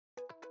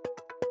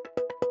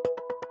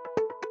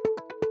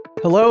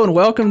Hello and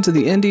welcome to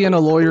the Indiana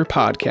Lawyer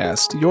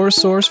Podcast, your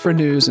source for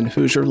news in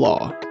Hoosier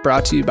law,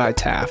 brought to you by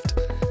Taft.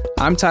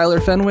 I'm Tyler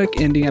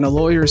Fenwick, Indiana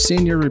Lawyer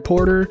Senior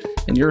Reporter,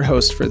 and your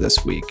host for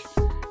this week.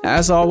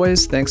 As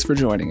always, thanks for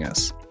joining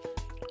us.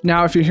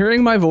 Now, if you're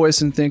hearing my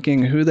voice and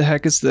thinking, who the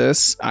heck is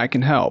this? I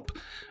can help.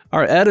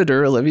 Our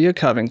editor, Olivia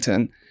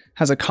Covington,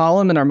 has a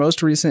column in our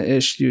most recent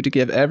issue to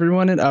give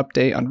everyone an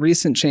update on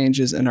recent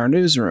changes in our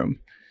newsroom.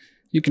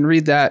 You can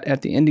read that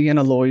at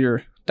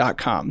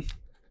theindianalawyer.com.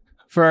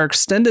 For our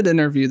extended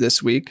interview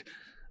this week,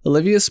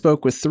 Olivia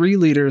spoke with 3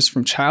 leaders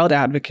from child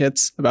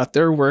advocates about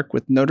their work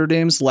with Notre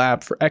Dame's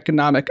Lab for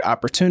Economic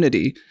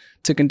Opportunity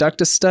to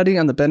conduct a study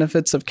on the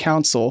benefits of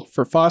counsel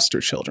for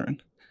foster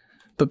children.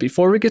 But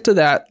before we get to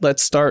that,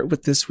 let's start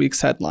with this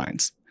week's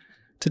headlines.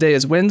 Today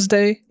is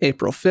Wednesday,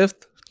 April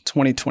 5th,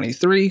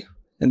 2023,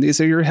 and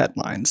these are your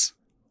headlines.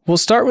 We'll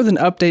start with an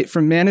update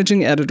from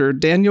Managing Editor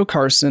Daniel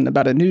Carson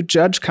about a new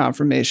judge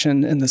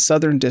confirmation in the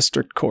Southern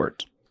District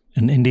Court.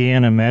 An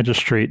Indiana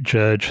magistrate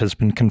judge has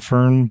been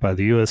confirmed by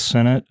the U.S.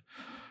 Senate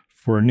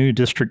for a new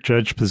district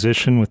judge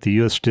position with the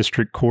U.S.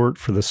 District Court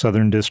for the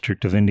Southern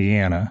District of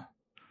Indiana.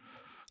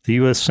 The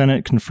U.S.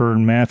 Senate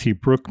confirmed Matthew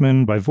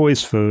Brookman by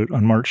voice vote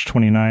on March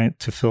 29th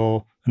to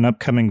fill an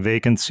upcoming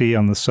vacancy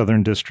on the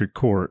Southern District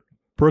Court.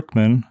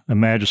 Brookman, a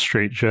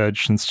magistrate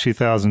judge since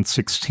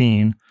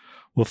 2016,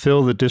 will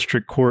fill the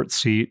district court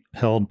seat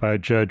held by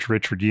Judge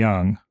Richard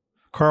Young.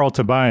 Carl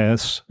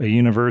Tobias, a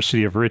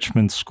University of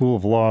Richmond School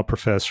of Law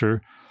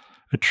professor,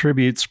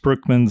 attributes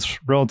Brookman's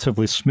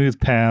relatively smooth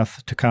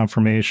path to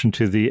confirmation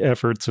to the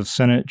efforts of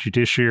Senate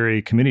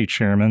Judiciary Committee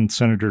Chairman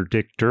Senator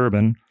Dick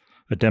Durbin,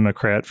 a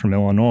Democrat from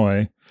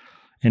Illinois,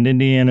 and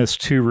Indiana's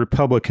 2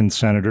 Republican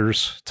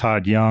senators,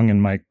 Todd Young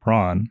and Mike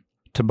Braun.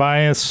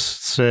 Tobias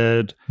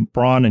said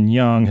Braun and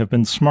Young have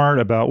been smart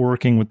about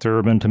working with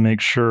Durbin to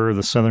make sure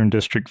the Southern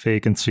District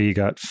vacancy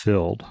got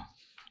filled.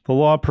 The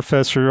law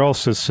professor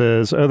also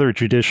says other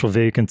judicial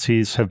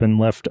vacancies have been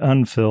left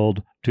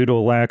unfilled due to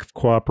a lack of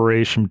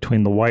cooperation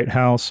between the White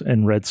House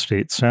and red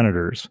state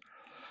senators.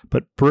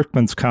 But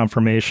Brookman's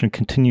confirmation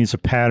continues a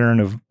pattern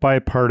of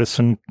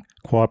bipartisan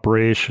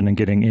cooperation in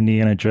getting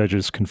Indiana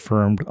judges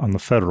confirmed on the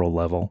federal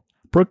level.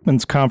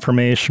 Brookman's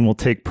confirmation will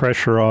take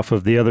pressure off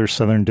of the other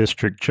Southern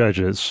District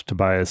judges,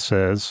 Tobias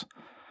says.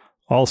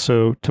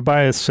 Also,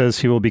 Tobias says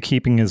he will be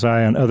keeping his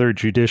eye on other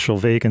judicial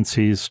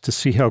vacancies to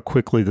see how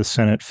quickly the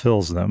Senate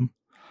fills them.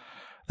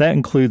 That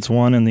includes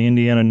one in the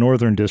Indiana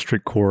Northern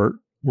District Court,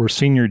 where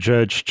Senior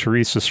Judge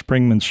Teresa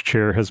Springman's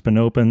chair has been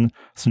open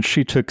since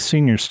she took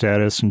senior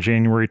status in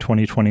January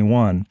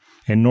 2021,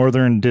 and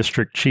Northern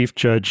District Chief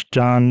Judge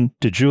John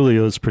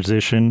DiGiulio's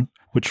position,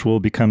 which will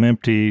become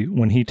empty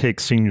when he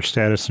takes senior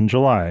status in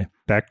July.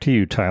 Back to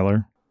you,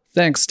 Tyler.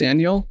 Thanks,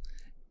 Daniel.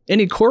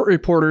 Any court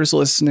reporters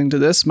listening to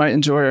this might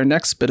enjoy our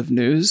next bit of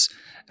news.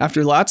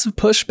 After lots of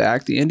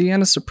pushback, the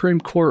Indiana Supreme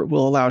Court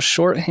will allow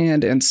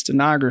shorthand and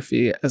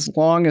stenography as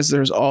long as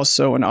there's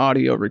also an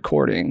audio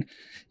recording.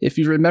 If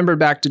you remember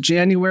back to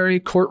January,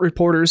 court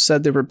reporters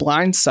said they were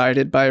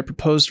blindsided by a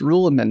proposed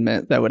rule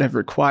amendment that would have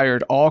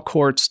required all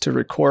courts to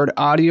record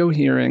audio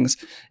hearings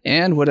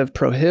and would have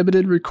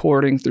prohibited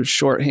recording through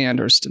shorthand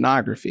or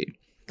stenography.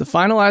 The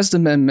finalized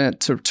amendment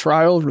to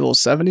Trial Rule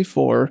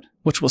 74,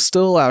 which will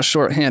still allow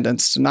shorthand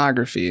and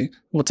stenography,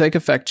 will take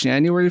effect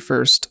January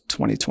 1st,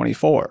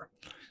 2024.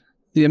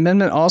 The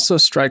amendment also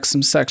strikes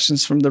some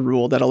sections from the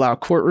rule that allow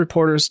court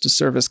reporters to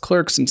serve as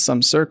clerks in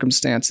some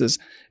circumstances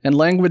and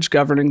language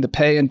governing the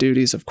pay and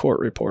duties of court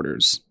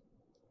reporters.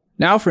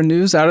 Now for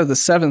news out of the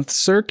 7th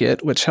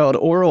Circuit, which held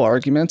oral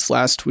arguments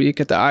last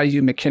week at the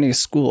IU McKinney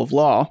School of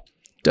Law.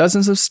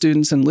 Dozens of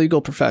students and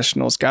legal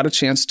professionals got a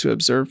chance to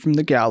observe from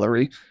the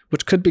gallery,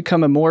 which could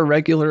become a more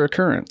regular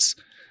occurrence.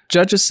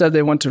 Judges said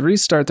they want to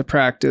restart the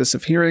practice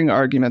of hearing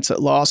arguments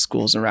at law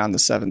schools around the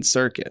 7th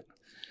Circuit.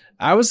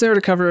 I was there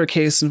to cover a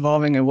case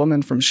involving a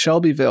woman from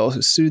Shelbyville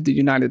who sued the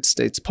United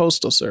States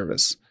Postal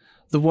Service.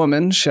 The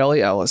woman,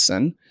 Shelley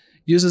Ellison,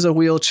 uses a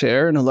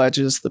wheelchair and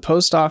alleges the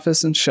post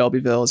office in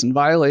Shelbyville is in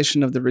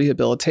violation of the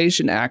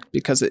Rehabilitation Act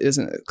because it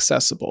isn't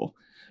accessible.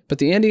 But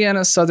the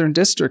Indiana Southern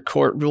District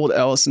Court ruled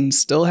Ellison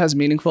still has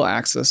meaningful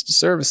access to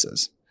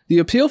services. The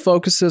appeal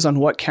focuses on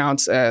what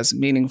counts as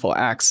meaningful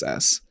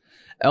access.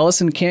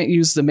 Ellison can't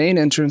use the main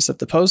entrance of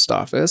the post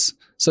office,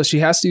 so she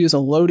has to use a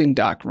loading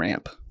dock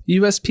ramp.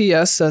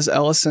 USPS says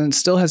Ellison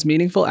still has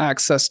meaningful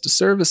access to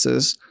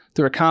services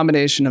through a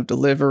combination of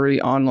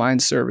delivery, online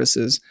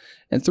services,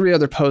 and 3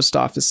 other post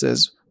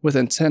offices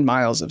within 10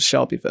 miles of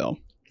Shelbyville.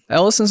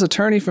 Ellison's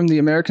attorney from the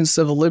American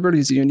Civil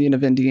Liberties Union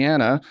of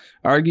Indiana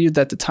argued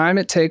that the time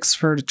it takes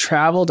for her to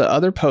travel to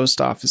other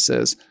post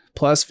offices,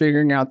 plus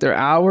figuring out their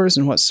hours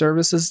and what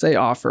services they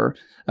offer,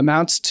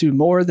 amounts to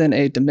more than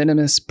a de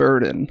minimis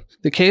burden.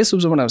 The case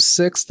was one of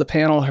 6 the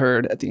panel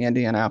heard at the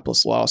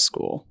Indianapolis Law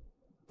School.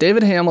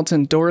 David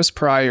Hamilton, Doris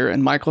Pryor,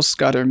 and Michael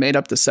Scudder made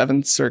up the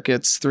 7th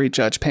Circuit's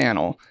 3-judge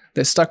panel.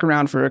 They stuck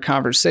around for a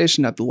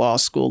conversation at the law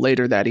school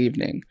later that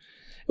evening.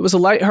 It was a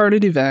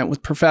lighthearted event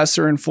with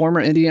Professor and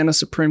former Indiana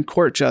Supreme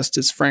Court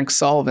Justice Frank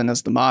Sullivan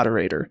as the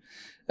moderator.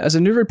 As a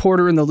new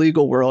reporter in the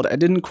legal world, I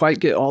didn't quite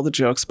get all the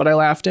jokes, but I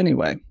laughed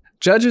anyway.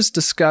 Judges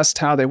discussed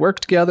how they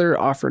worked together,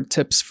 offered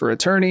tips for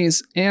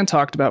attorneys, and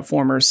talked about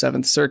former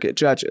 7th Circuit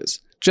judges.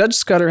 Judge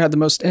Scudder had the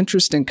most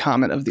interesting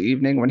comment of the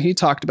evening when he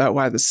talked about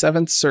why the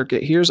 7th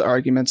Circuit hears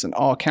arguments in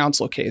all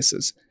counsel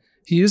cases.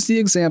 He used the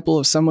example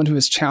of someone who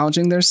is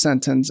challenging their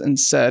sentence and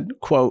said,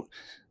 quote,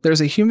 "There's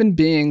a human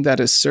being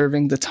that is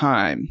serving the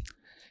time."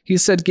 He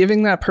said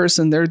giving that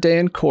person their day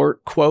in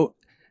court, quote,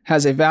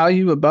 "has a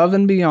value above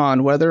and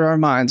beyond whether our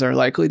minds are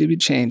likely to be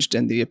changed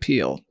in the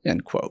appeal,"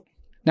 end quote.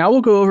 Now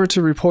we'll go over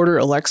to reporter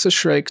Alexa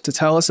Shrake to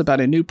tell us about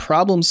a new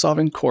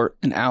problem-solving court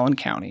in Allen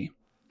County.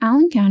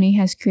 Allen County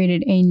has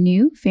created a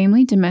new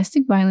family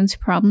domestic violence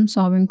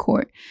problem-solving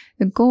court.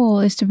 The goal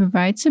is to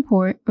provide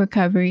support,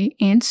 recovery,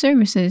 and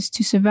services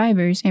to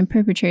survivors and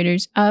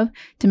perpetrators of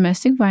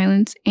domestic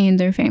violence and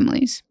their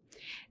families.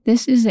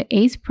 This is the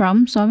 8th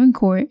problem-solving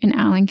court in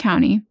Allen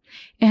County.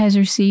 It has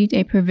received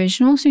a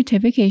provisional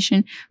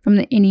certification from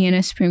the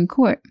Indiana Supreme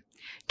Court.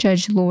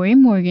 Judge Lori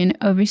Morgan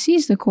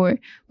oversees the court,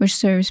 which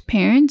serves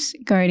parents,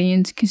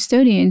 guardians,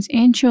 custodians,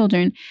 and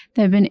children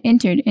that have been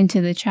entered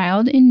into the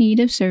Child in Need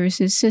of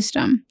Services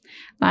system.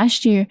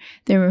 Last year,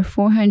 there were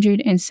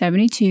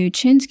 472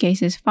 CHINS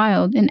cases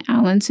filed in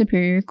Allen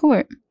Superior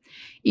Court.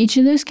 Each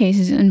of those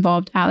cases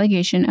involved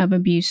allegation of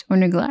abuse or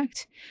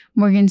neglect.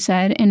 Morgan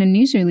said in a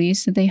news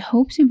release that they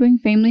hope to bring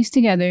families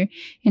together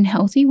in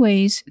healthy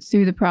ways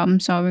through the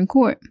problem-solving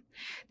court.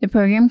 The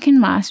program can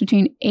last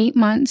between 8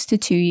 months to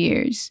 2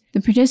 years.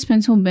 The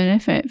participants will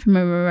benefit from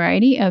a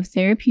variety of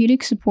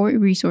therapeutic support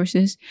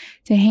resources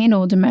to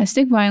handle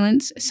domestic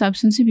violence,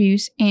 substance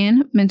abuse,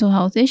 and mental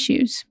health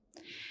issues.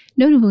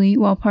 Notably,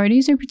 while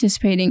parties are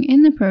participating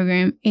in the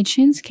program, a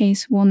CHINS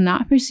case will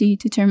not proceed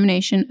to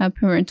termination of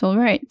parental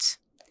rights.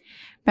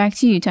 Back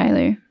to you,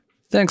 Tyler.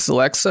 Thanks,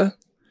 Alexa.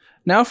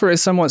 Now for a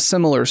somewhat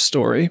similar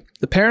story.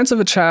 The parents of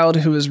a child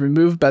who was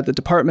removed by the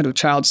Department of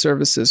Child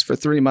Services for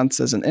 3 months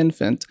as an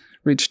infant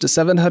reached a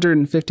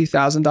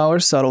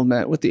 $750,000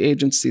 settlement with the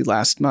agency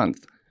last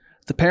month.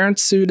 The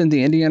parents sued in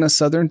the Indiana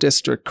Southern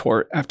District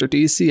Court after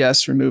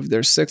DCS removed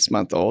their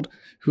 6-month-old,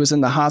 who was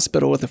in the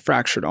hospital with a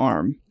fractured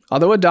arm.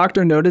 Although a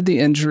doctor noted the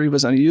injury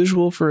was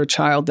unusual for a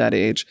child that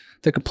age,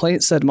 the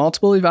complaint said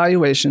multiple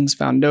evaluations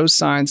found no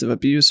signs of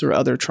abuse or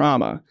other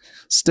trauma.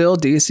 Still,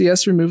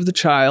 DCS removed the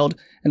child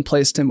and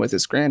placed him with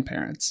his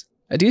grandparents.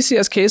 A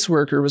DCS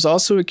caseworker was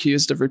also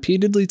accused of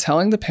repeatedly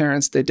telling the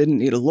parents they didn't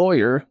need a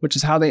lawyer, which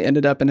is how they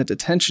ended up in a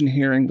detention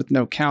hearing with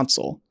no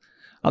counsel.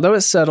 Although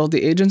it settled,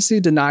 the agency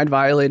denied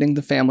violating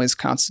the family's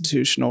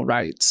constitutional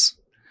rights.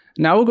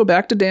 Now we'll go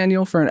back to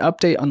Daniel for an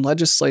update on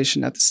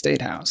legislation at the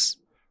State House.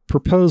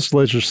 Proposed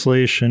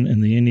legislation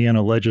in the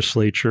Indiana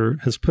legislature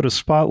has put a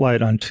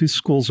spotlight on 2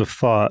 schools of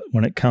thought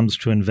when it comes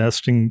to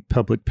investing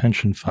public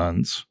pension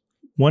funds.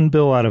 One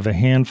bill out of a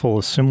handful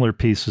of similar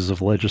pieces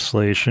of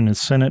legislation is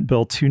Senate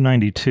Bill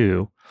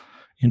 292,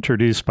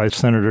 introduced by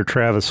Senator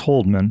Travis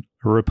Holdman,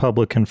 a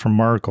Republican from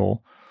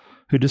Markle,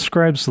 who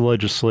describes the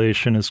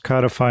legislation as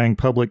codifying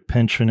public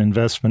pension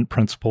investment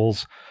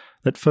principles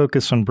that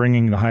focus on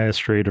bringing the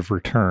highest rate of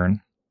return.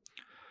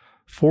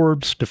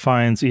 Forbes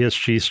defines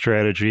ESG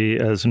strategy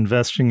as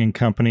investing in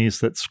companies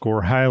that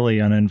score highly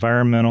on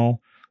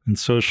environmental and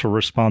social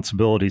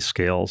responsibility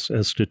scales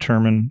as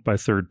determined by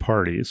third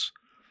parties.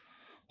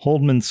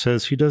 Holdman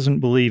says he doesn't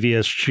believe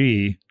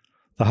ESG,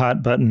 the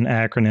hot-button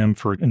acronym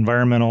for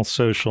environmental,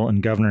 social,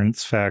 and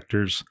governance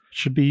factors,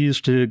 should be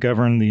used to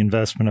govern the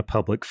investment of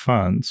public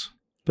funds.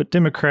 But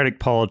Democratic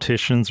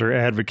politicians are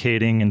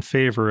advocating in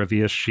favor of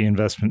ESG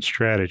investment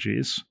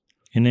strategies.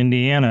 In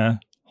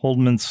Indiana,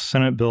 Holdman's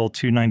Senate Bill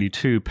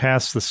 292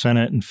 passed the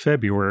Senate in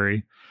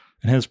February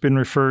and has been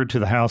referred to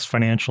the House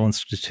Financial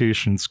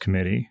Institutions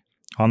Committee.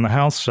 On the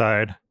House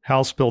side,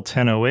 House Bill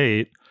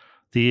 1008,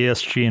 the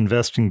ESG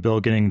investing bill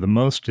getting the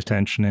most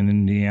attention in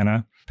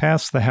Indiana,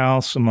 passed the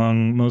House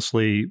among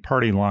mostly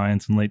party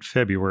lines in late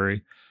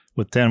February,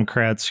 with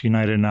Democrats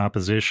united in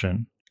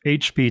opposition.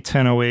 HB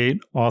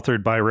 1008,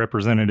 authored by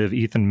Representative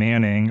Ethan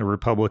Manning, a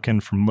Republican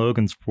from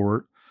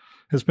Logansport,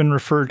 has been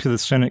referred to the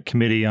Senate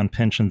Committee on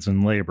Pensions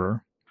and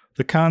Labor.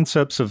 The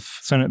concepts of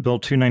Senate Bill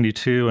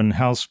 292 and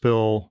House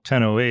Bill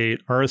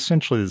 1008 are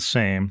essentially the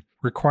same,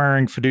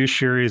 requiring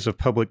fiduciaries of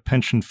public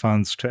pension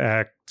funds to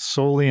act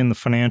solely in the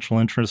financial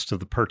interest of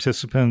the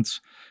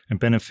participants and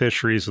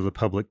beneficiaries of the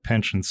public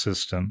pension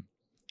system.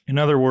 In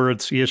other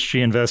words,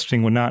 ESG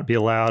investing would not be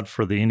allowed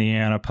for the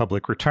Indiana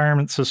Public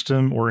Retirement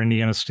System or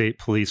Indiana State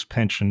Police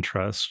Pension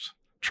Trust.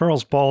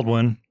 Charles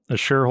Baldwin, a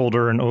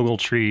shareholder in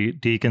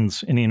Ogletree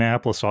Deacon's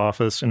Indianapolis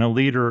office and a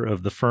leader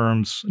of the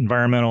firm's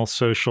environmental,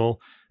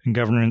 social, and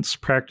governance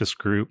practice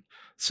group,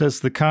 says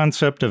the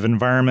concept of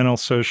environmental,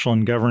 social,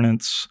 and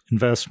governance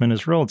investment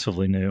is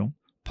relatively new.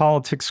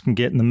 Politics can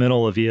get in the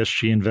middle of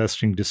ESG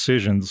investing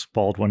decisions,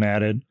 Baldwin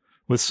added,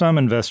 with some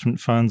investment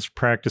funds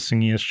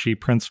practicing ESG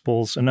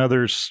principles and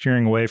others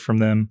steering away from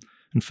them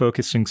and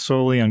focusing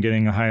solely on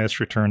getting the highest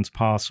returns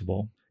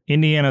possible.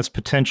 Indiana's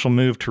potential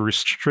move to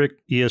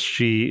restrict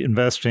ESG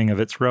investing of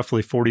its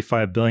roughly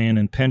 $45 billion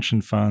in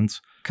pension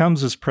funds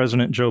comes as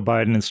President Joe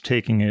Biden is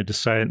taking a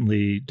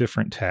decidedly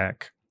different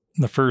tack.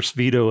 In the first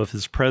veto of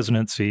his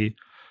presidency,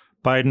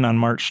 Biden on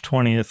March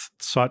 20th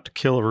sought to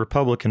kill a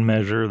Republican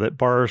measure that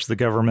bars the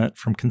government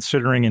from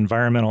considering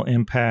environmental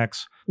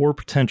impacts or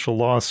potential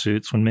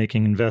lawsuits when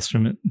making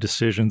investment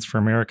decisions for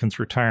Americans'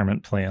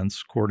 retirement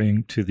plans,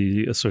 according to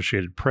the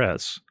Associated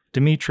Press.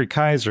 Dimitri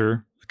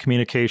Kaiser, a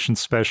communications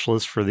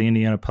specialist for the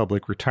Indiana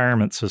Public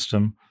Retirement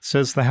System,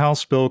 says the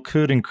House bill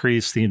could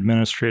increase the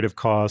administrative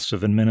costs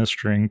of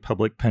administering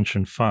public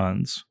pension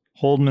funds.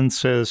 Holdman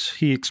says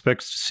he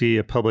expects to see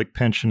a public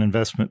pension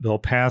investment bill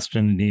passed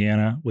in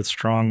Indiana with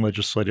strong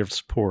legislative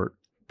support.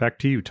 Back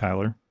to you,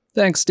 Tyler.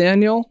 Thanks,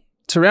 Daniel.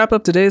 To wrap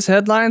up today's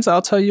headlines,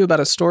 I'll tell you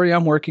about a story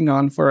I'm working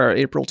on for our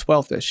April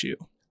 12th issue.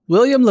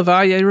 William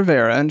Lavalle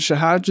Rivera and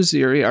Shahad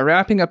Jaziri are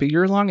wrapping up a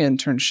year-long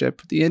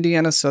internship with the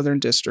Indiana Southern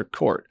District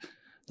Court.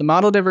 The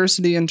Model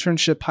Diversity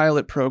Internship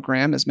Pilot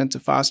Program is meant to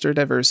foster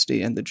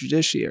diversity in the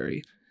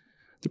judiciary.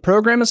 The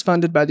program is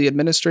funded by the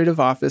Administrative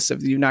Office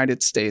of the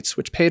United States,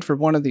 which paid for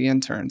one of the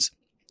interns.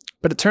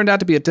 But it turned out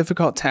to be a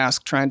difficult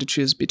task trying to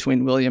choose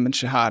between William and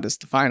Shahad as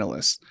the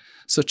finalists.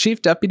 So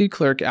Chief Deputy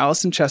Clerk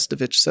Allison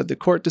Chestovich said the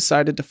court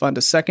decided to fund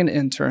a second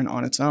intern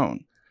on its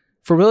own.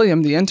 For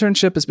William, the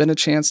internship has been a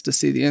chance to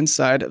see the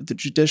inside of the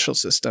judicial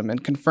system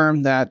and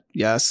confirm that,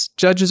 yes,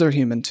 judges are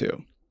human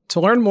too.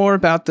 To learn more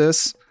about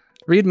this,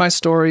 read my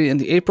story in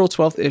the April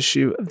 12th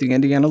issue of the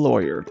Indiana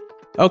Lawyer.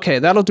 Okay,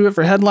 that'll do it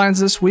for headlines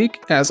this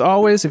week. As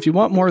always, if you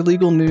want more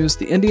legal news,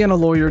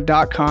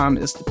 theindianalawyer.com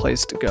is the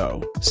place to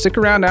go. Stick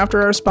around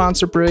after our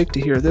sponsor break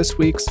to hear this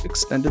week's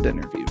extended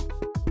interview.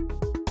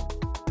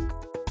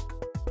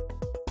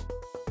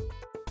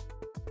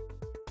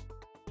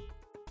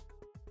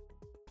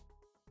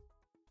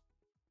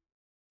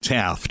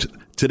 Taft,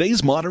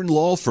 today's modern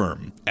law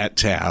firm. At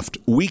Taft,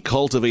 we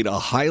cultivate a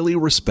highly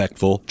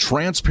respectful,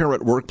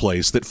 transparent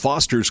workplace that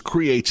fosters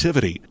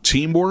creativity,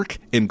 teamwork,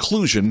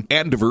 inclusion,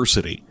 and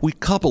diversity. We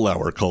couple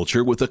our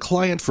culture with a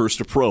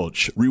client-first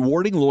approach,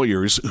 rewarding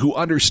lawyers who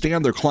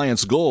understand their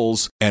clients'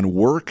 goals and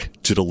work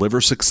to deliver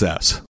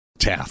success.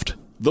 Taft,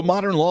 the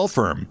modern law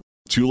firm.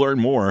 To learn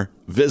more,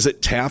 visit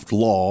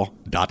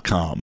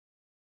taftlaw.com.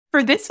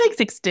 For this week's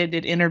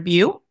extended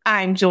interview,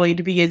 I'm joined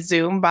via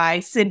Zoom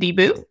by Cindy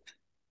Booth.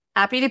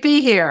 Happy to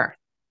be here.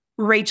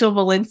 Rachel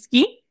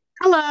Walensky.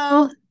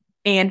 Hello.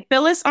 And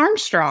Phyllis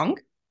Armstrong.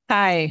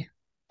 Hi.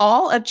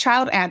 All of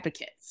Child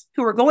Advocates,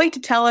 who are going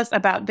to tell us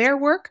about their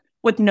work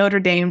with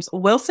Notre Dame's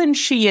Wilson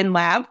Sheehan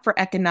Lab for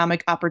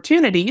Economic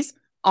Opportunities,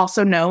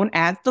 also known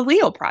as the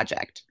LEO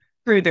Project.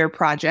 Through their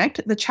project,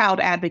 the Child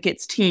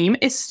Advocates team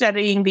is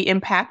studying the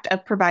impact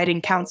of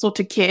providing counsel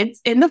to kids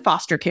in the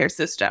foster care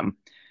system.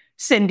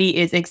 Cindy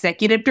is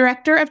Executive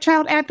Director of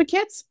Child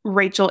Advocates,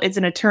 Rachel is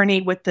an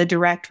attorney with the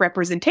Direct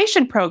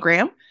Representation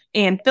Program,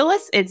 and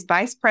Phyllis is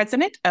Vice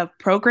President of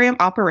Program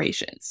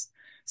Operations.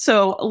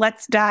 So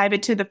let's dive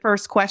into the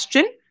first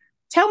question.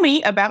 Tell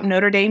me about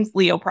Notre Dame's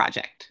LEO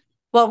Project.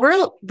 Well,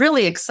 we're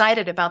really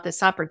excited about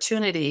this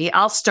opportunity.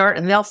 I'll start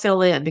and they'll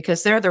fill in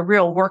because they're the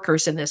real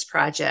workers in this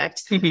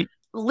project.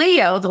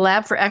 LEO, the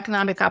Lab for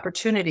Economic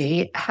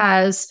Opportunity,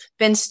 has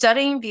been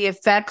studying the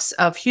effects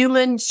of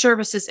human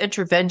services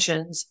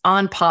interventions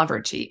on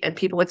poverty and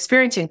people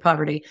experiencing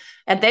poverty.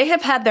 And they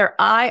have had their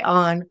eye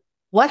on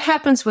what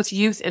happens with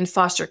youth in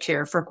foster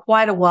care for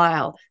quite a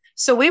while.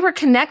 So we were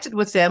connected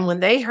with them when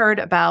they heard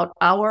about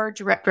our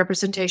direct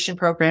representation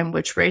program,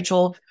 which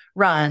Rachel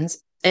runs,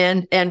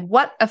 and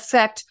what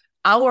effect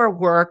our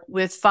work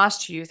with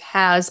foster youth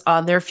has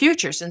on their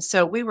futures. And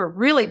so we were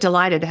really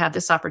delighted to have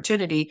this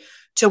opportunity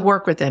to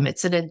work with them.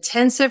 It's an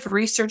intensive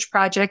research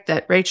project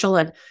that Rachel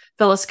and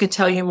Phyllis can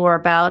tell you more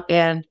about.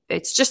 And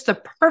it's just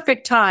the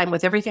perfect time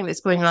with everything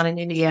that's going on in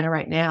Indiana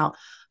right now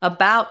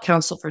about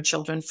counsel for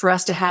children for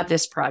us to have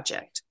this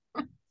project.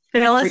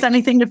 Phyllis,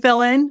 anything to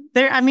fill in?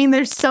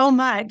 There's so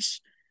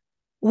much.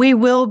 We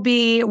will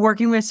be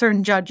working with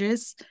certain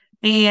judges,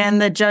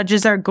 and the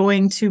judges are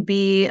going to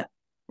be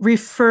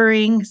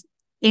referring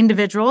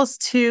individuals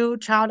to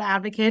child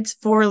advocates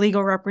for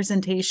legal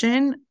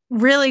representation,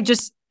 really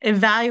just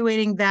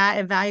evaluating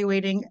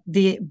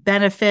the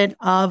benefit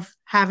of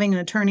having an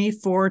attorney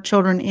for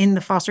children in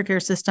the foster care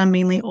system,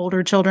 mainly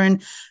older children,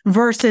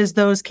 versus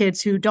those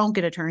kids who don't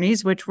get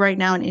attorneys, which right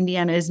now in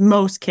Indiana is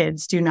most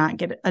kids do not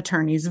get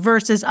attorneys,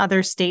 versus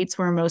other states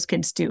where most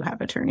kids do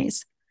have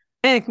attorneys.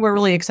 I think we're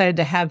really excited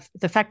to have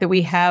the fact that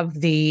we have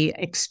the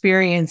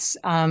experience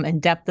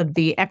and depth of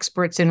the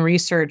experts in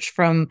research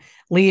from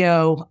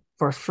LEO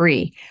for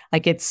free.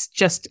 Like, it's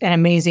just an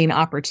amazing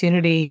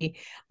opportunity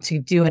to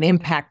do an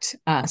impact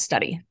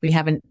study. We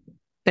haven't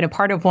been a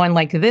part of one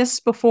like this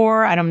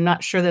before, and I'm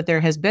not sure that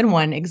there has been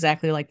one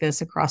exactly like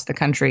this across the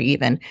country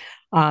even.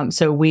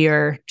 So we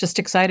are just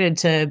excited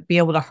to be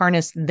able to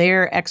harness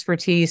their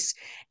expertise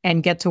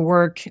and get to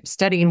work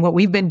studying what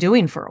we've been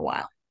doing for a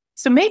while.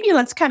 So maybe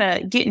let's kind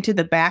of get into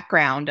the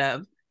background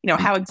of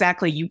how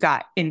exactly you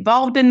got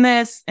involved in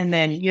this. And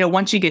then,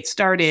 once you get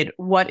started,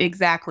 what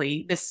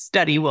exactly this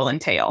study will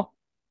entail.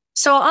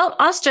 So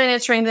I'll start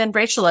answering then,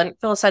 Rachel and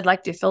Phyllis, I'd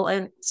like to fill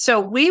in. So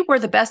we were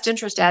the best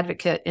interest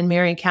advocate in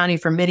Marion County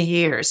for many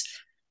years.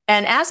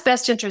 And as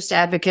best interest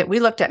advocate, we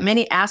looked at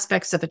many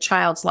aspects of a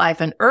child's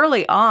life. And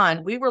early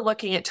on, we were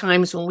looking at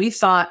times when we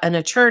thought an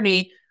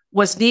attorney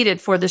was needed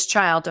for this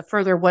child to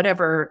further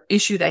whatever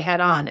issue they had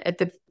on. At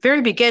the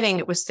very beginning,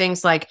 it was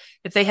things like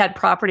if they had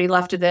property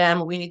left to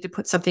them, we need to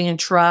put something in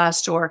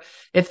trust, or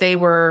if they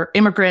were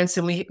immigrants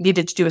and we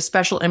needed to do a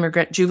special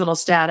immigrant juvenile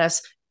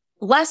status.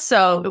 Less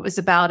so, it was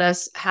about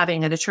us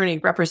having an attorney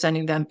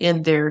representing them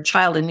in their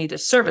child in need of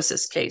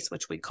services case,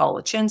 which we call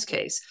a CHINS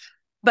case.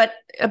 But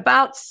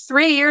about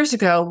 3 years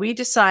ago, we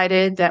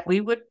decided that we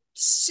would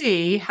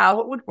see how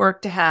it would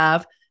work to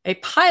have a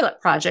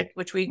pilot project,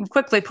 which we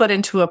quickly put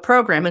into a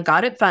program and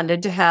got it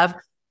funded, to have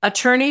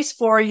attorneys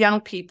for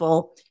young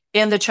people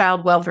in the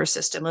child welfare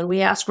system. And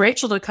we asked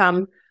Rachel to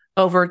come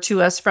over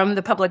to us from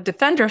the public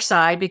defender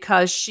side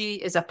because she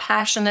is a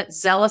passionate,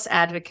 zealous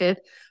advocate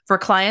for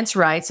clients'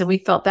 rights. And we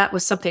felt that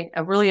was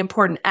a really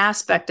important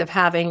aspect of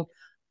having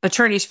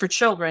attorneys for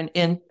children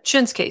in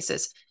CHINS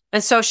cases.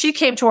 And so she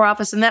came to our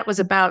office, and that was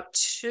about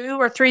 2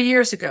 or 3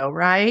 years ago,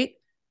 right?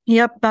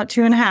 Yep, about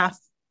 2.5.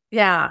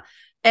 Yeah.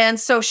 And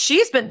so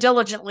she's been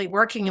diligently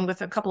working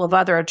with a couple of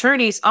other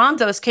attorneys on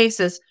those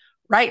cases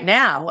right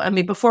now. I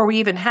mean, before we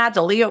even had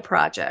the Leo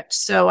project.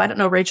 So I don't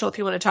know, Rachel, if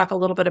you want to talk a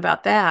little bit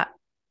about that.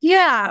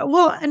 Yeah,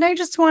 well, and I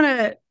just want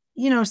to,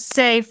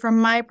 say from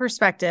my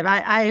perspective,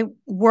 I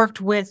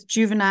worked with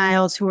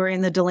juveniles who are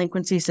in the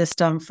delinquency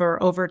system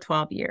for over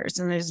 12 years,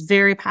 and I was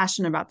very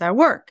passionate about that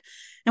work.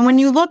 And when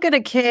you look at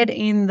a kid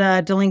in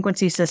the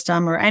delinquency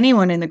system or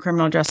anyone in the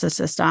criminal justice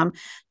system,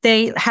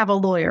 they have a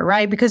lawyer,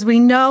 right? Because we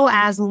know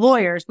as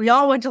lawyers, we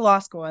all went to law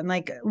school, and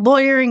like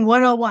lawyering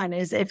 101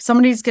 is if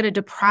somebody's going to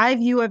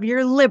deprive you of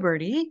your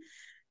liberty,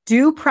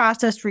 due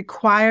process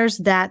requires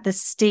that the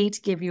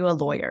state give you a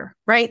lawyer,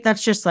 right?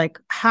 That's just like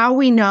how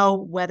we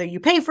know whether you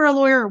pay for a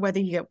lawyer or whether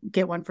you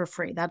get one for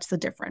free. That's the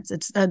difference.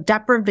 It's a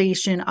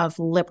deprivation of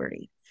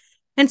liberty.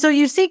 And so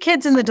you see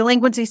kids in the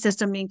delinquency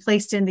system being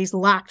placed in these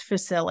locked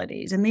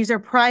facilities. And these are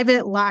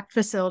private locked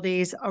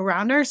facilities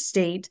around our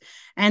state.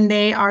 And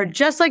they are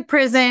just like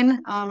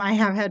prison. I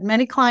have had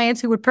many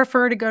clients who would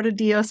prefer to go to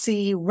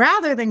DOC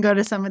rather than go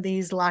to some of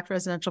these locked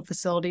residential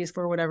facilities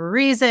for whatever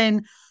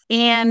reason.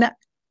 And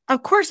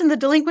of course, in the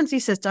delinquency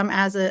system,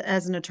 as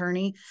an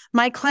attorney,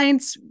 my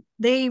clients,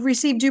 they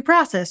received due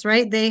process,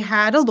 right? They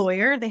had a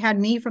lawyer. They had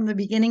me from the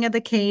beginning of the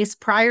case.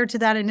 Prior to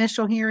that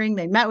initial hearing,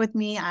 they met with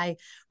me. I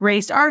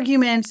raised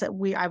arguments.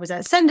 I was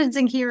at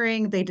sentencing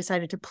hearing. They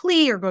decided to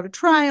plea or go to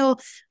trial.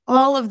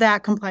 All of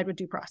that complied with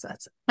due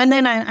process. And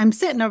then I'm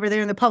sitting over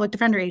there in the public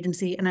defender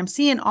agency, and I'm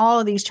seeing all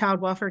of these child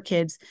welfare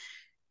kids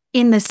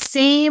in the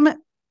same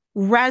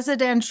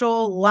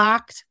residential,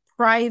 locked,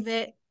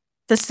 private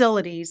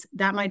facilities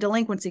that my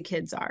delinquency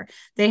kids are.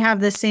 They have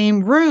the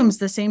same rooms,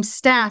 the same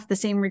staff, the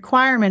same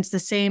requirements, the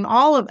same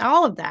all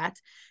of that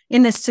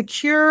in this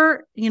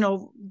secure,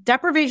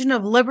 deprivation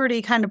of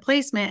liberty kind of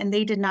placement, and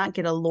they did not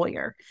get a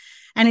lawyer.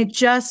 And it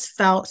just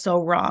felt so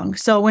wrong.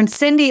 So when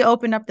Cindy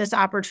opened up this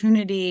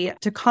opportunity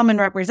to come and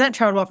represent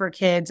child welfare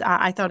kids,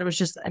 I thought it was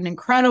just an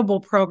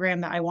incredible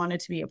program that I wanted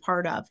to be a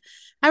part of.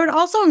 I would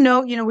also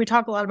note, we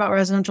talk a lot about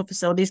residential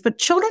facilities, but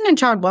children in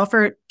child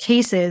welfare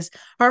cases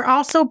are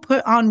also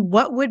put on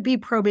what would be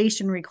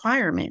probation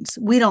requirements.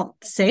 We don't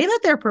say that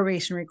they're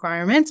probation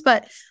requirements,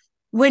 but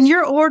when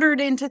you're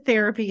ordered into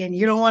therapy and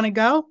you don't want to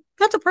go,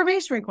 that's a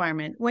probation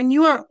requirement. When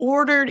you are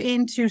ordered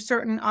into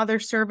certain other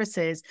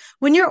services,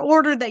 when you're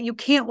ordered that you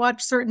can't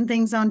watch certain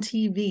things on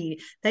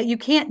TV, that you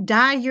can't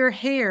dye your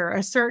hair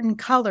a certain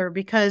color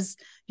because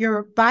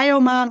your bio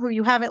mom who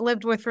you haven't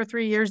lived with for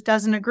 3 years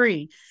doesn't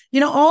agree.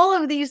 All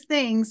of these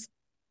things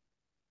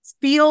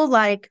feel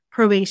like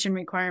probation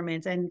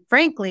requirements. And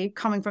frankly,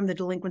 coming from the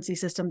delinquency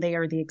system, they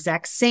are the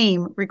exact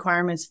same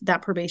requirements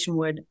that probation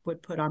would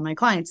put on my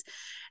clients.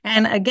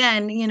 And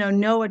again,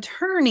 no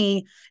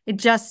attorney, it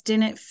just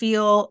didn't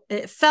feel,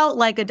 it felt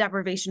like a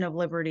deprivation of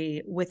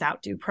liberty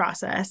without due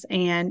process.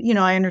 And,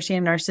 I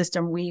understand in our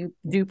system, we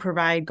do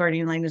provide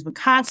guardian language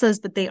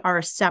MCASAs, but they are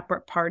a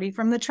separate party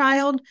from the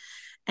child.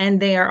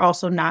 And they are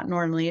also not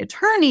normally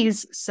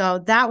attorneys. So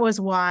that was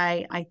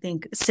why I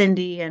think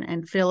Cindy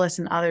and Phyllis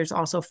and others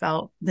also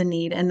felt the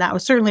need. And that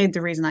was certainly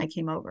the reason I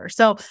came over.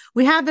 So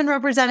we have been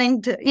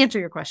representing, to answer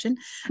your question,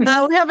 we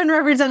have been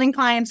representing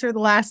clients for the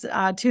last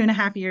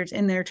 2.5 years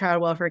in their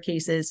child welfare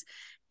cases,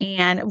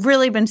 and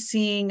really been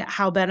seeing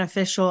how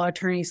beneficial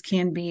attorneys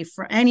can be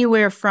for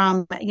anywhere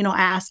from,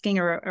 asking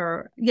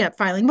or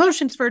filing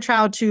motions for a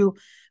child to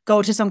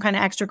go to some kind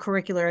of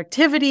extracurricular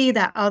activity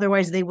that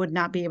otherwise they would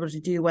not be able to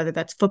do, whether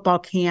that's football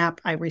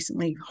camp. I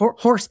recently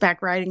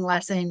horseback riding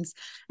lessons.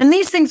 And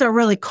these things are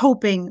really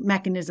coping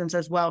mechanisms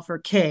as well for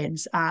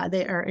kids.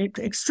 They are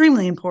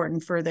extremely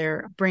important for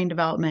their brain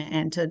development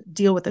and to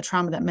deal with the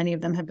trauma that many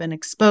of them have been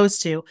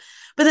exposed to.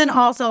 But then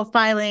also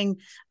filing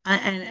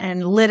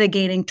and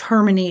litigating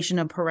termination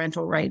of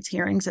parental rights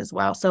hearings as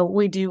well. So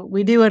we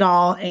do it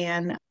all,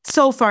 and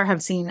so far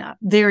have seen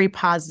very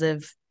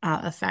positive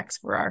effects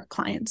for our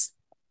clients.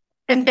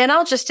 And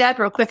I'll just add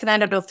real quick, and I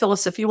don't know,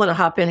 Phyllis, if you want to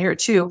hop in here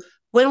too.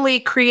 When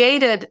we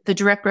created the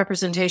direct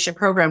representation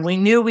program, we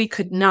knew we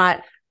could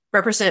not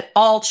represent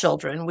all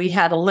children. We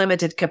had a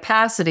limited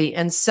capacity.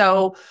 And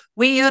so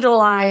we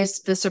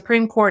utilized the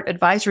Supreme Court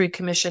Advisory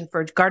Commission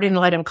for Guardian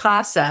ad litem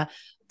Causa,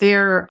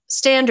 their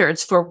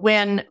standards for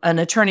when an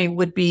attorney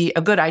would be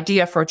a good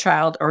idea for a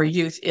child or a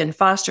youth in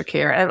foster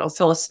care. I don't know,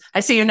 Phyllis,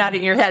 I see you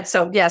nodding your head.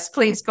 So yes,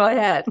 please go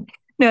ahead.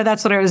 No,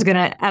 that's what I was going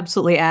to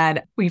absolutely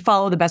add. We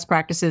follow the best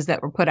practices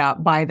that were put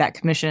out by that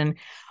commission.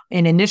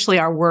 And initially,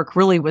 our work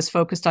really was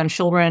focused on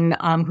children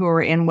who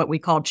are in what we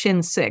call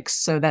Chin 6.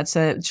 So that's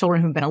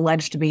children who've been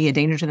alleged to be a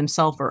danger to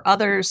themselves or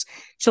others,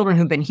 children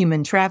who've been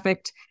human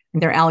trafficked,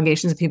 and there are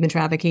allegations of human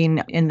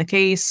trafficking in the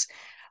case,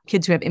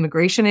 kids who have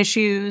immigration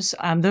issues.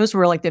 Those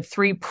were like the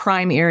three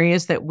prime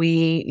areas that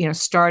we,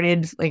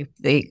 started. Like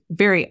they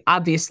very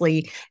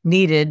obviously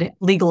needed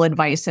legal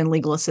advice and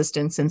legal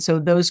assistance. And so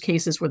those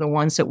cases were the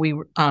ones that we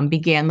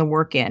began the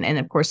work in. And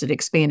of course, it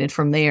expanded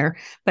from there.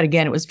 But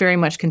again, it was very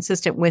much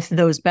consistent with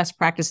those best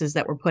practices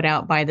that were put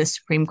out by the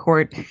Supreme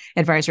Court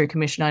Advisory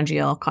Commission on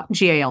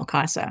GAL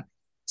CASA.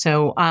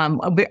 So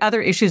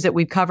other issues that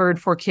we've covered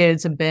for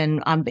kids have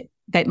been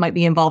that might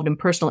be involved in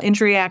personal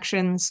injury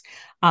actions,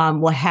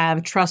 will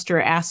have trust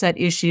or asset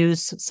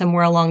issues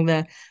somewhere along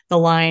the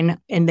line,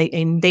 and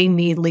they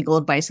need legal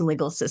advice and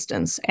legal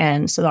assistance.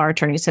 And so our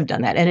attorneys have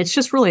done that. And it's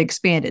just really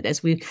expanded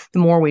the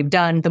more we've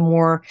done, the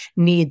more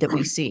need that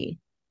we see.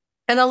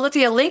 And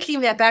Olivia,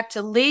 linking that back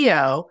to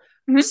Leo.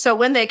 Mm-hmm. So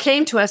when they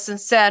came to us and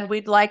said,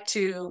 we'd like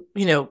to,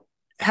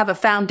 have a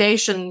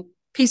foundation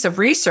piece of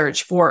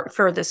research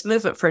for this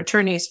movement for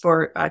attorneys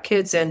for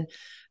kids in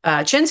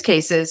Chin's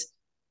cases,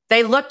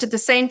 they looked at the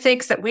same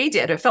things that we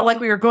did. It felt like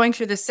we were going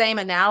through the same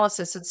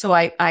analysis. And so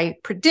I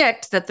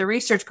predict that the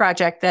research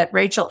project that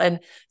Rachel and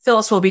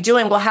Phyllis will be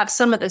doing will have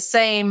some of the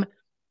same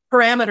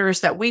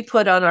parameters that we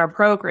put on our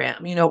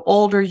program.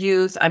 Older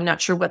youth, I'm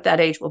not sure what that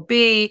age will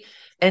be,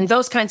 and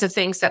those kinds of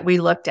things that we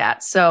looked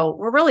at. So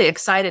we're really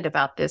excited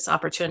about this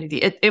opportunity.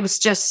 It was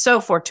just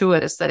so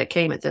fortuitous that it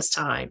came at this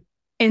time.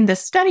 In the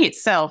study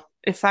itself,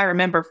 if I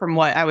remember from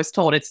what I was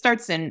told, it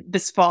starts in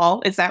this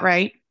fall. Is that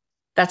right?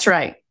 That's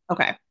right.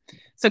 Okay.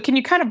 So can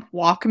you kind of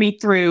walk me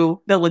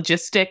through the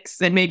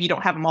logistics, and maybe you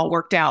don't have them all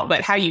worked out,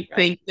 but how you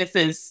think this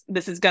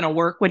is going to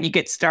work when you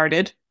get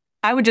started?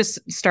 I would just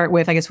start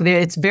with,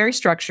 it's very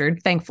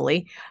structured,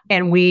 thankfully.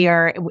 And we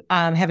are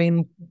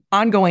having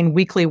ongoing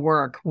weekly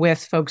work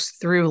with folks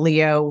through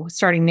Leo.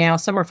 Starting now,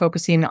 some are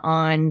focusing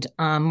on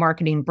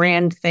marketing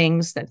brand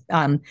things. That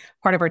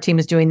part of our team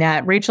is doing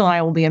that. Rachel and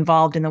I will be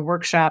involved in the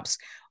workshops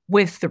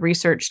with the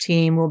research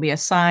team. We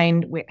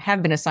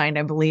have been assigned,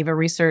 I believe, a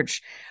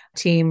research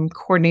team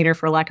coordinator,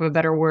 for lack of a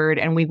better word,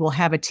 and we will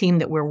have a team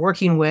that we're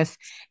working with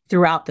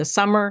throughout the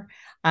summer.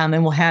 And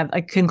we'll have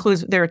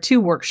there are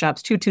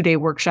two two-day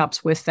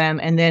workshops with them.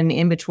 And then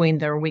in between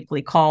their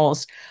weekly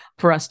calls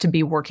for us to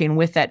be working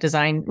with that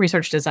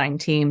research design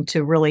team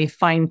to really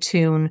fine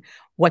tune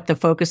what the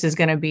focus is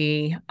going to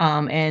be,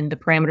 and the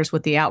parameters,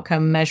 what the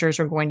outcome measures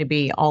are going to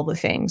be, all the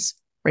things.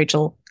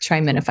 Rachel,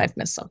 chime in if I've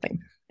missed something.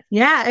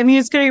 Yeah,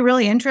 it's going to be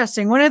really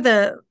interesting. One of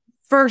the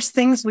first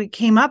things we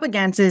came up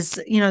against is,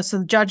 so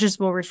the judges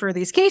will refer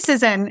these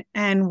cases, and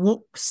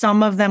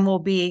some of them will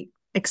be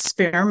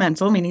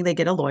experimental, meaning they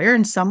get a lawyer,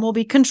 and some will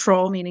be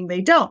control, meaning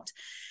they don't.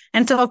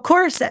 And so, of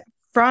course,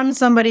 from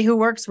somebody who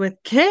works with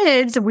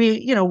kids,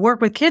 we,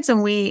 work with kids,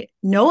 and we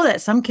know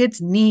that some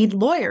kids need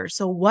lawyers.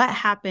 So what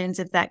happens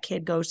if that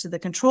kid goes to the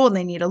control and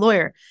they need a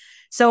lawyer?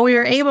 So we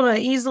were able to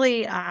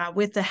easily,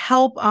 with the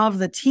help of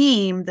the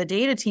team, the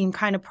data team,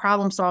 kind of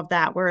problem solve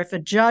that, where if a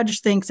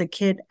judge thinks a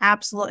kid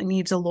absolutely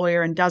needs a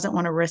lawyer and doesn't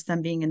want to risk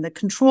them being in the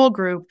control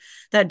group,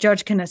 that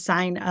judge can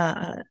assign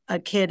a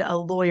kid a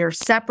lawyer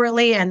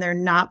separately, and they're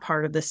not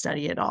part of the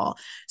study at all.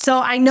 So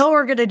I know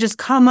we're going to just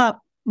come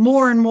up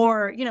more and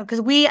more,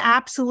 because we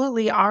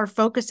absolutely are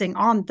focusing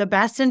on the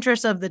best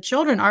interest of the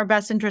children. Our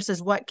best interest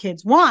is what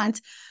kids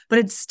want, but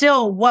it's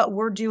still what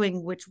we're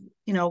doing, which,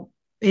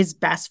 is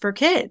best for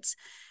kids.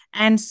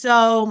 And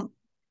so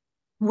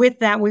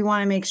with that, we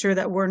want to make sure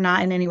that we're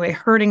not in any way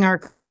hurting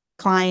our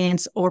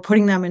clients or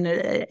putting them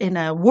in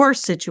a worse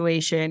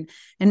situation,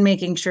 and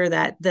making sure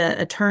that the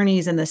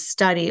attorneys and the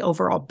study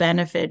overall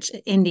benefit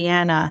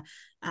Indiana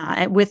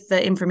with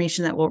the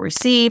information that we'll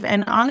receive.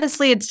 And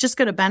honestly, it's just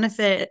going to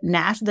benefit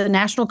the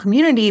national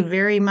community.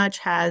 Very much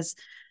has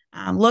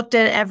looked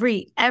at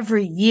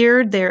every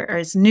year. There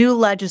is new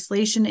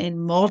legislation in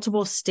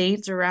multiple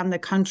states around the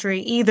country,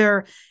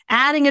 either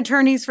adding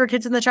attorneys for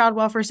kids in the child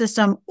welfare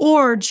system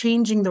or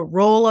changing the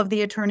role of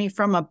the attorney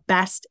from a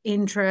best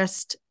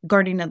interest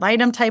guardian ad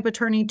litem type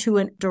attorney to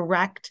a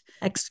direct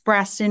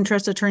expressed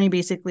interest attorney,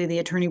 basically the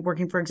attorney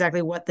working for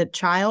exactly what the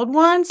child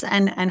wants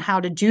and how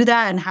to do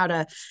that and how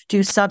to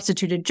do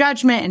substituted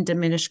judgment and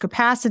diminished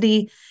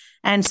capacity.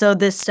 And so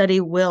this study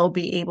will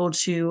be able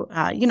to,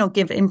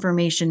 give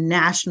information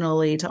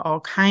nationally to all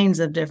kinds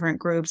of different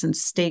groups and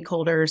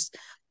stakeholders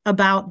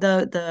about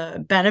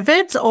the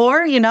benefits,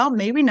 or,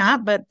 maybe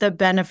not, but the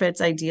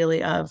benefits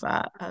ideally of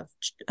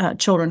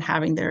children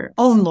having their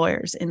own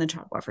lawyers in the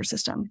child welfare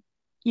system.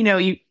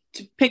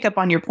 To pick up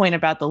on your point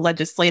about the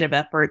legislative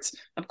efforts,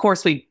 of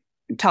course, we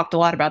talked a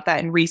lot about that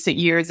in recent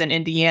years in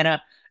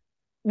Indiana.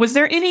 Was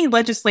there any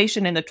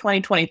legislation in the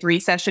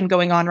 2023 session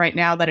going on right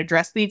now that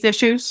addressed these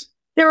issues?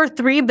 There were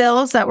 3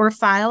 bills that were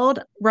filed.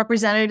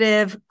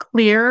 Representative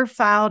Clear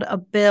filed a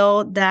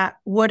bill that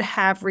would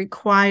have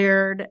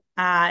required,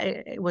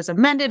 it was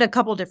amended a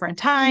couple different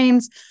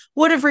times,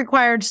 would have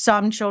required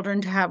some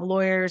children to have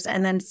lawyers.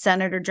 And then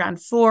Senator John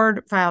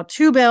Ford filed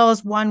 2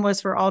 bills. One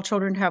was for all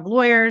children to have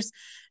lawyers.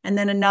 And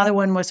then another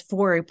one was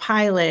for a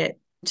pilot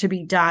to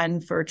be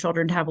done for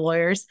children to have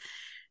lawyers.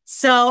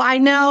 So I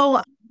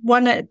know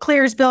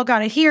Clear's bill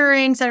got a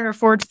hearing. Senator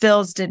Ford's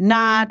bills did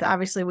not.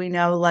 Obviously, we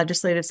know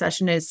legislative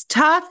session is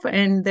tough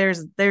and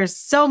there's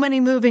so many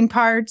moving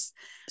parts.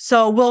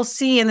 So we'll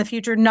see in the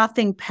future.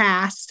 Nothing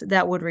passed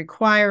that would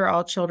require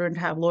all children to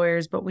have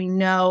lawyers, but we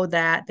know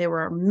that there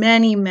were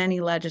many,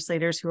 many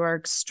legislators who are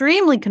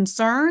extremely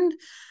concerned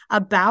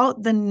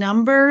about the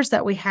numbers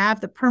that we have,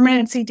 the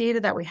permanency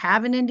data that we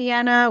have in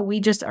Indiana. We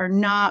just are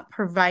not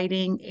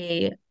providing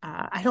a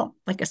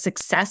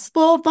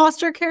successful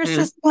foster care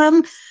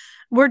system.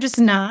 We're just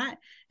not.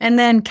 And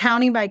then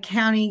county by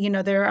county,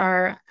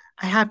 I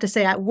have to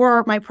say at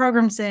work, my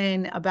program's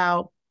in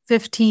about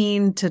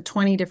 15 to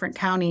 20 different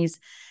counties.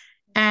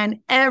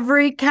 And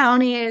every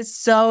county is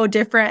so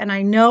different. And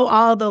I know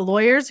all the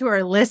lawyers who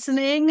are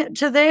listening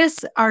to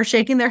this are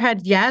shaking their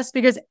head yes,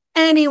 because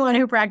anyone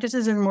who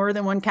practices in more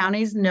than one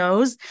county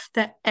knows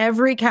that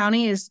every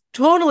county is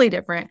totally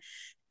different.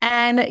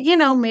 And,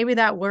 maybe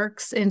that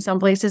works in some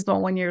places,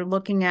 but when you're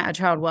looking at a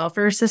child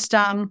welfare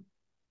system,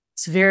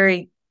 it's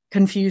very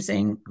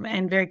confusing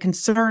and very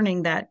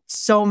concerning that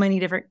so many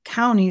different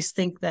counties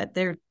think that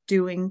they're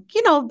doing,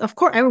 of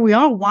course, we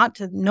all want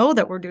to know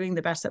that we're doing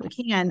the best that we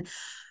can,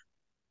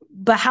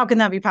 but how can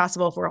that be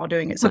possible if we're all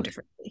doing it so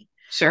differently?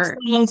 Sure.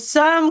 So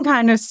some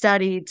kind of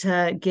study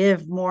to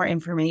give more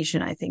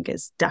information, I think,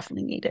 is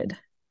definitely needed.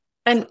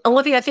 And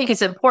Olivia, I think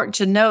it's important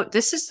to note,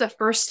 this is the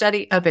first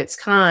study of its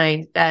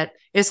kind that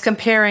is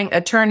comparing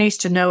attorneys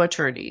to no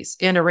attorneys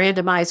in a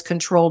randomized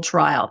controlled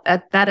trial.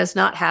 That has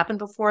not happened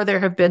before. There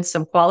have been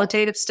some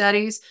qualitative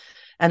studies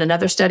and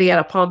another study out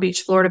of Palm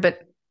Beach, Florida,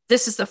 but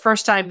this is the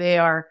first time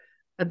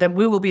that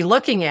we will be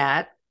looking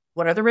at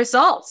what are the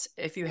results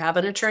if you have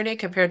an attorney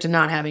compared to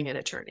not having an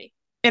attorney.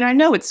 And I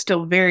know it's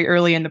still very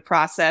early in the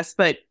process,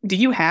 but do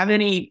you have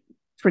any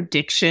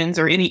predictions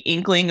or any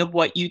inkling of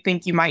what you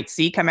think you might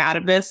see come out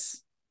of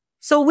this?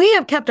 So we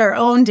have kept our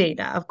own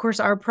data. Of course,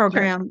 our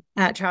program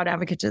at Child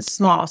Advocates is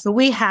small. So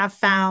we have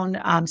found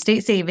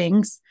state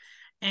savings,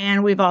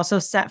 and we've also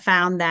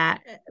found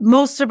that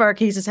most of our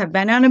cases have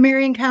been out of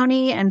Marion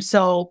County. And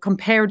so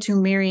compared to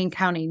Marion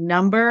County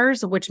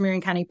numbers, which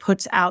Marion County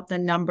puts out the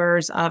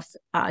numbers of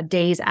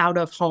days out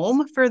of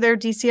home for their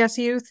DCS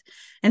youth.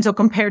 And so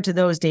compared to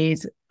those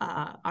days,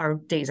 our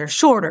days are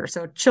shorter.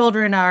 So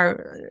children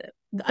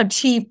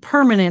achieve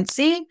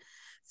permanency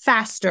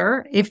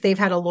faster if they've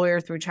had a lawyer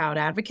through Child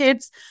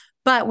Advocates.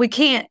 But we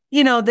can't,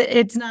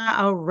 it's not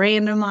a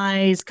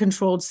randomized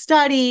controlled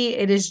study.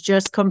 It is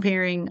just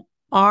comparing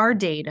our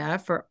data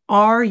for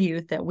our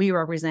youth that we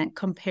represent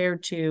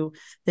compared to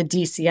the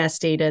DCS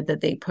data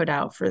that they put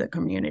out for the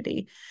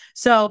community.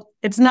 So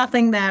it's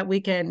nothing that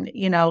we can,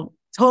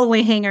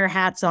 totally hang our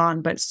hats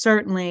on, but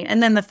certainly,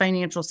 and then the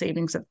financial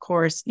savings, of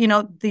course,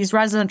 these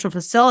residential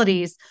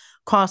facilities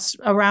cost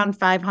around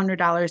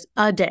 $500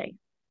 a day.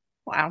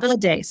 Wow. A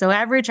day. So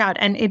every child,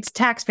 and it's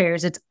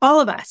taxpayers, it's all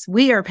of us.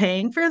 We are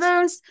paying for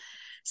those.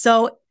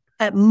 So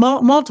at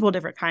multiple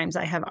different times,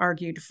 I have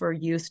argued for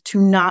youth to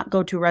not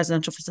go to a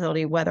residential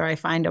facility, whether I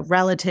find a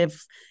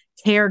relative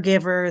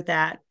caregiver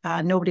that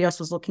nobody else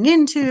was looking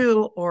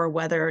into, or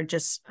whether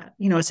just,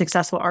 a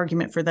successful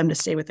argument for them to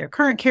stay with their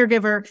current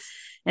caregiver.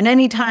 And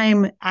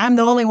anytime I'm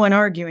the only one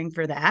arguing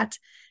for that,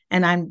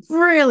 and I'm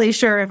really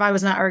sure if I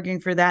was not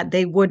arguing for that,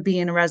 they would be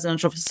in a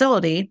residential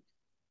facility,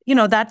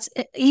 that's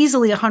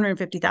easily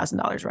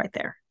 $150,000 right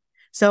there.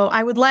 So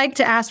I would like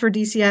to ask for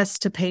DCS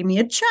to pay me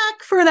a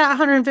check for that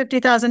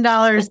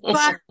 $150,000,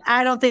 but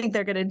I don't think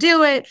they're going to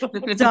do it.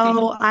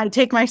 So I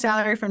take my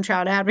salary from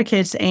Child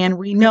Advocates, and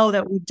we know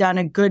that we've done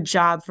a good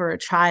job for a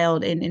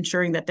child in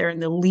ensuring that they're in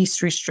the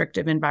least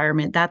restrictive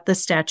environment that the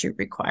statute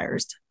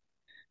requires.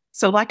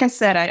 So like I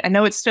said, I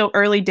know it's still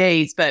early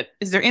days, but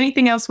is there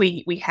anything else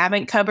we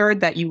haven't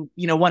covered that you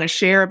want to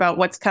share about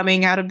what's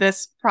coming out of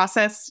this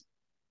process?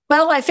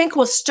 Well, I think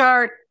we'll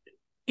start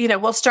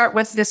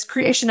with this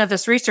creation of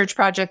this research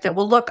project that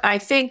will look, I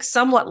think,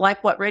 somewhat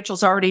like what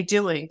Rachel's already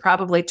doing,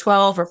 probably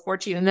 12 or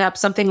 14 and up,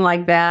 something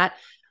like that.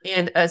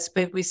 And as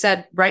we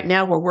said, right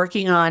now we're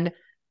working on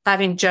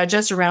having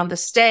judges around the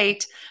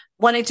state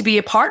wanting to be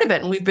a part of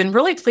it. And we've been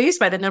really pleased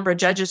by the number of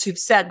judges who've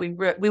said, we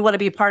want to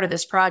be a part of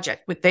this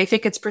project. They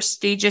think it's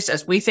prestigious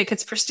as we think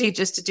it's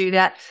prestigious to do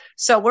that.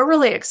 So we're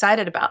really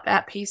excited about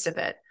that piece of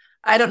it.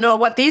 I don't know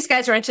what these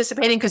guys are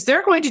anticipating because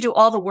they're going to do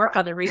all the work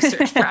on the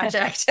research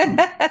project.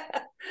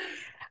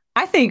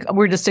 I think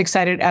we're just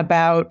excited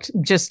about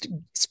just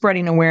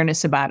spreading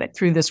awareness about it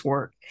through this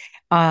work.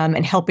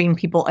 And helping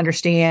people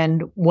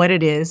understand what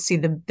it is, see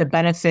the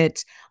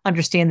benefit,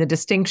 understand the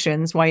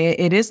distinctions, why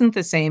it isn't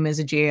the same as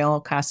a jail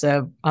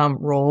CASA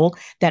role,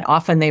 that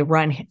often they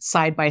run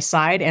side by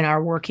side and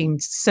are working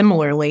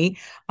similarly,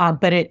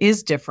 but it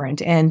is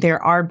different. And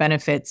there are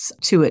benefits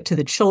to it, to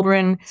the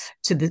children,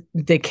 to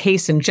the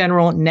case in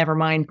general, never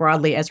mind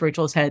broadly, as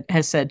Rachel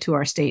has said, to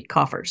our state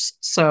coffers.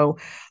 So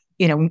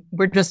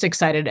we're just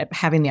excited at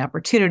having the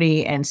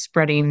opportunity and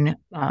spreading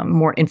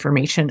more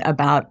information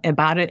about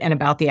it and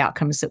about the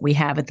outcomes that we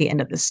have at the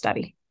end of this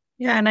study.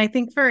 Yeah, and I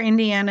think for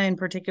Indiana in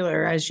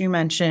particular, as you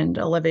mentioned,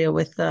 Olivia,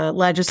 with the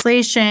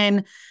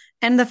legislation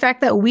and the fact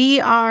that we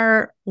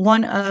are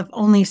one of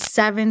only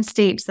 7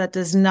 states that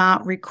does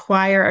not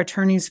require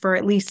attorneys for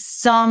at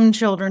least some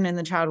children in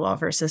the child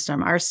welfare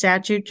system. Our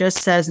statute just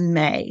says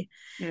may.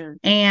 Yeah.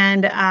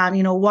 And,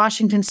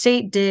 Washington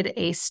State did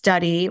a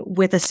study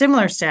with a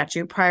similar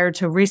statute prior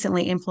to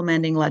recently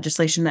implementing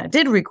legislation that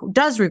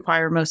does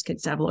require most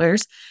kids to have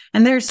lawyers.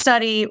 And their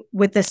study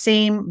with the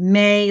same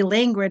may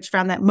language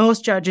found that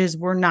most judges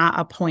were not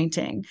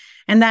appointing.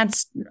 And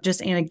that's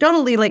just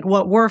anecdotally like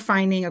what we're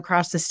finding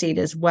across the state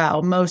as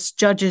well. Most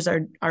judges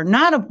are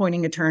not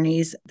appointing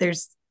attorneys.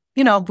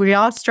 We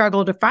all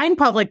struggle to find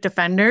public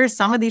defenders.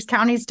 Some of these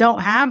counties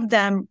don't have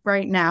them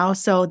right now.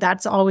 So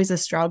that's always a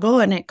struggle,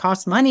 and it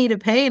costs money to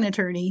pay an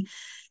attorney.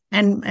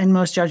 And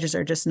most judges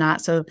are just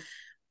not. So,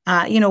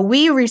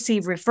 we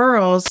receive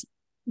referrals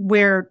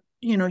where,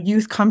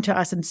 youth come to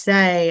us and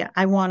say,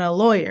 I want a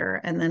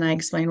lawyer. And then I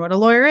explain what a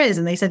lawyer is.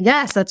 And they said,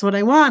 yes, that's what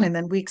I want. And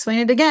then we explain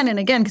it again and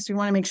again, because we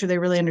want to make sure they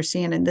really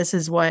understand. And this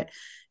is what,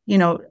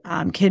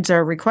 kids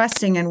are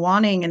requesting and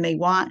wanting, and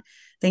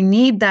they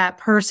need that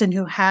person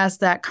who has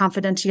that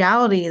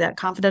confidentiality, that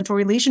confidential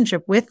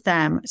relationship with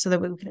them, so that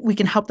we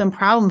can help them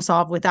problem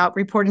solve without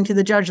reporting to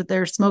the judge that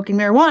they're smoking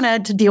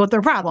marijuana to deal with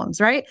their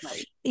problems, right?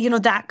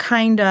 That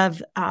kind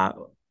of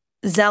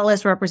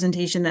zealous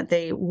representation that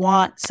they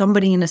want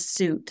somebody in a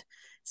suit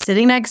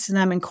sitting next to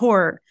them in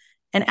court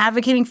and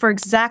advocating for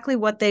exactly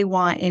what they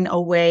want in a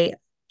way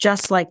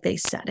just like they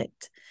said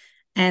it.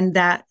 And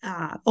that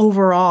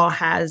overall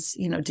has,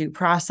 due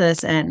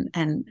process and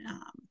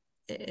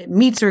it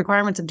meets the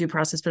requirements of due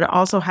process, but it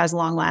also has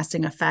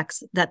long-lasting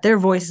effects, that their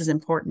voice is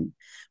important.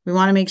 We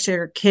want to make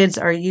sure kids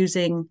are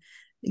using,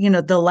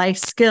 the life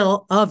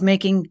skill of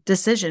making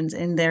decisions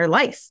in their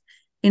life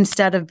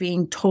instead of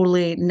being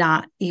totally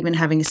not even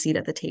having a seat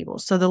at the table.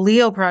 So the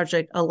LEO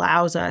project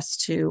allows us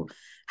to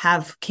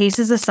have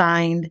cases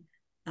assigned,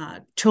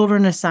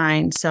 children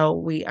assigned. So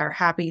we are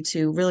happy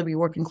to really be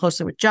working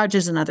closely with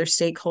judges and other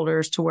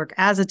stakeholders to work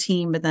as a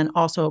team, but then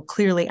also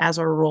clearly as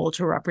our role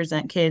to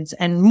represent kids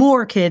and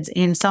more kids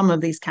in some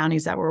of these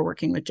counties that we're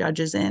working with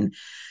judges in.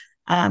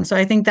 So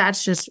I think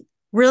that's just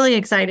really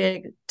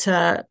exciting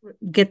to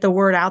get the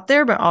word out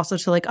there, but also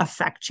to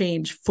affect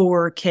change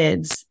for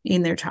kids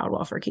in their child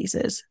welfare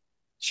cases.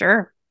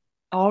 Sure.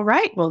 All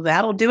right. Well,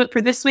 that'll do it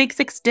for this week's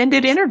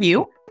extended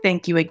interview.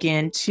 Thank you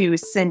again to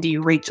Cindy,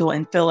 Rachel,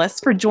 and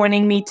Phyllis for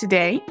joining me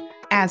today.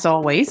 As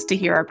always, to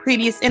hear our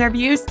previous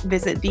interviews,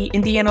 visit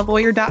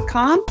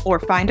theindianalawyer.com or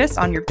find us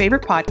on your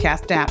favorite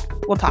podcast app.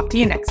 We'll talk to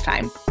you next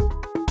time.